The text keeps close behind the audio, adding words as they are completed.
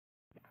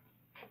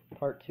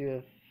part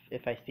 2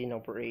 if I see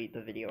number 8,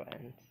 the video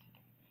ends.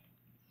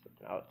 So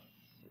now it's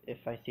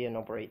if I see a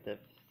number 8, the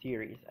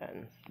series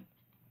ends.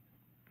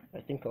 I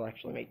think I'll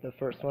actually make the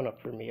first one a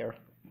premiere.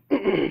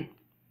 And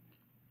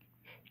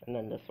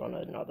then this one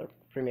another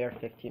premiere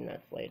 15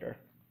 minutes later.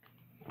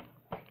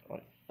 On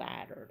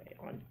Saturday.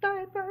 On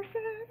Diaper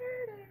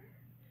Saturday.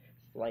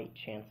 Slight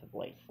chance of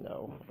light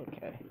snow.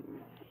 Okay.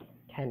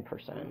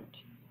 10%.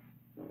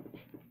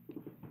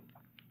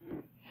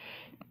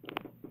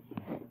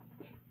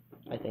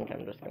 I think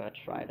I'm just gonna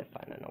try to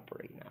find a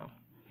number 8 now.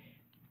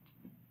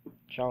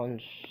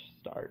 Challenge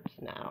starts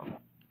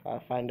now.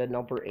 Find a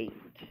number 8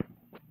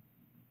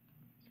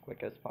 as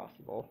quick as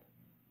possible.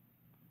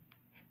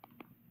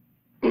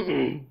 What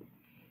is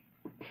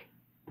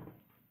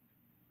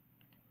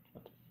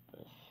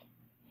this?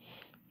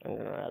 I'm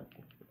gonna add.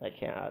 I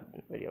can't add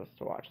videos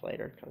to watch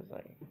later because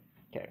I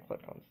can't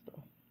click on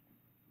stuff.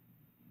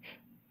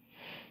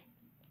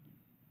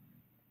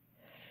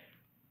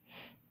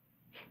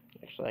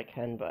 Actually, I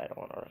can, but I don't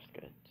want to risk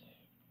it.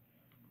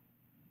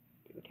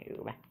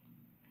 YouTube.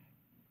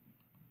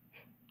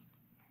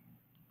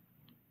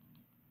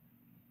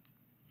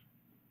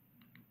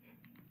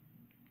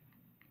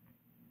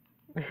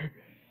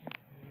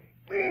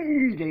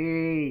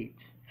 Date.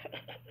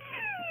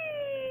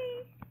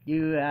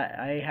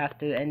 I have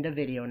to end the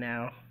video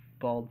now,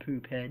 bald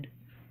poop head.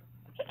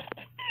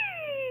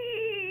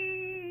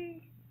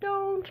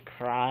 Don't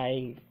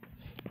cry.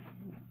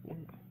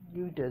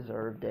 You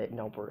deserved it,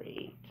 number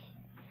 8.